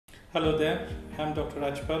Hello there, I'm Dr.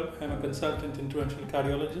 Rajpal. I'm a consultant interventional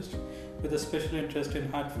cardiologist with a special interest in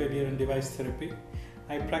heart failure and device therapy.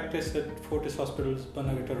 I practice at Fortis Hospitals,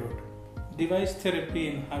 Bangalore Road. Device therapy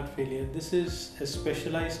in heart failure. This is a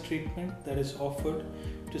specialized treatment that is offered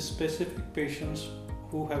to specific patients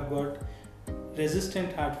who have got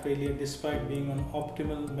resistant heart failure despite being on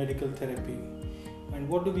optimal medical therapy. And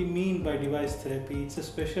what do we mean by device therapy? It's a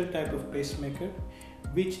special type of pacemaker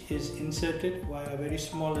which is inserted via a very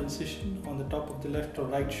small incision on the top of the left or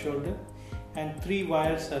right shoulder, and 3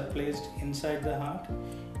 wires are placed inside the heart,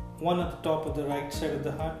 one at the top of the right side of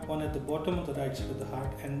the heart, one at the bottom of the right side of the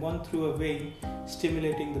heart, and one through a vein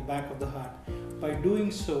stimulating the back of the heart. By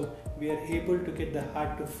doing so, we are able to get the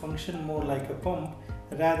heart to function more like a pump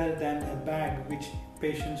rather than a bag, which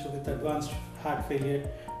patients with advanced heart failure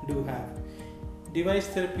do have. Device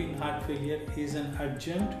therapy in heart failure is an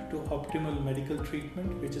adjunct to optimal medical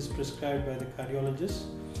treatment which is prescribed by the cardiologist.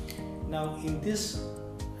 Now, in this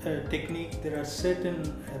technique, there are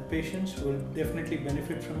certain patients who will definitely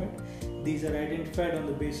benefit from it. These are identified on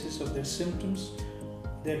the basis of their symptoms,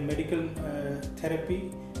 their medical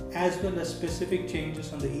therapy, as well as specific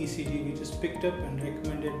changes on the ECG which is picked up and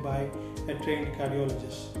recommended by a trained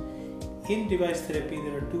cardiologist. In device therapy,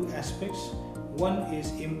 there are 2 aspects. One is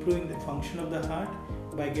improving the function of the heart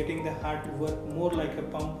by getting the heart to work more like a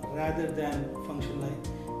pump rather than function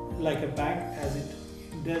like a bag as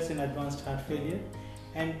it does in advanced heart failure.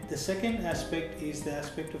 And the second aspect is the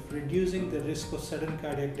aspect of reducing the risk of sudden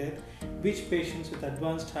cardiac death, which patients with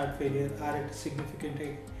advanced heart failure are at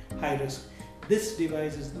significantly high risk. This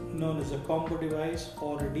device is known as a combo device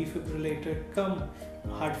or a defibrillator cum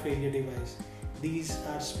heart failure device. These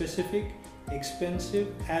are specific, expensive,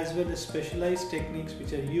 as well as specialized techniques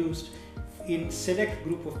which are used in select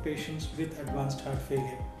group of patients with advanced heart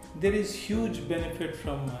failure. There is huge benefit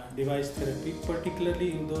from device therapy,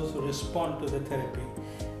 particularly in those who respond to the therapy.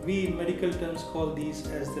 We in medical terms call these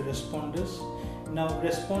as the responders. Now,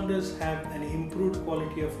 responders have an improved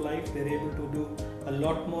quality of life. They're able to do a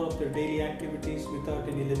lot more of their daily activities without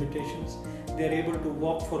any limitations. They're able to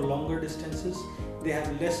walk for longer distances. They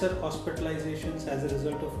have lesser hospitalizations as a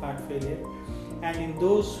result of heart failure. And in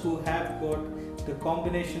those who have got the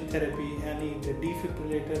combination therapy, the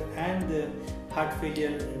defibrillator and the heart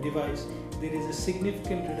failure device, there is a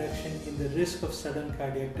significant reduction in the risk of sudden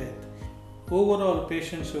cardiac death. Overall,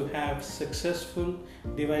 patients who have successful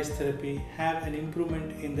device therapy have an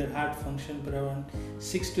improvement in their heart function by around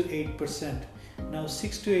 6 to 8%. Now,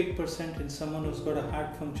 6 to 8% in someone who's got a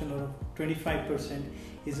heart function of 25%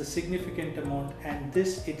 is a significant amount, and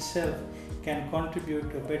this itself can contribute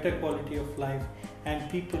to a better quality of life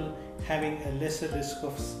and people having a lesser risk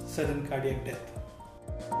of sudden cardiac death.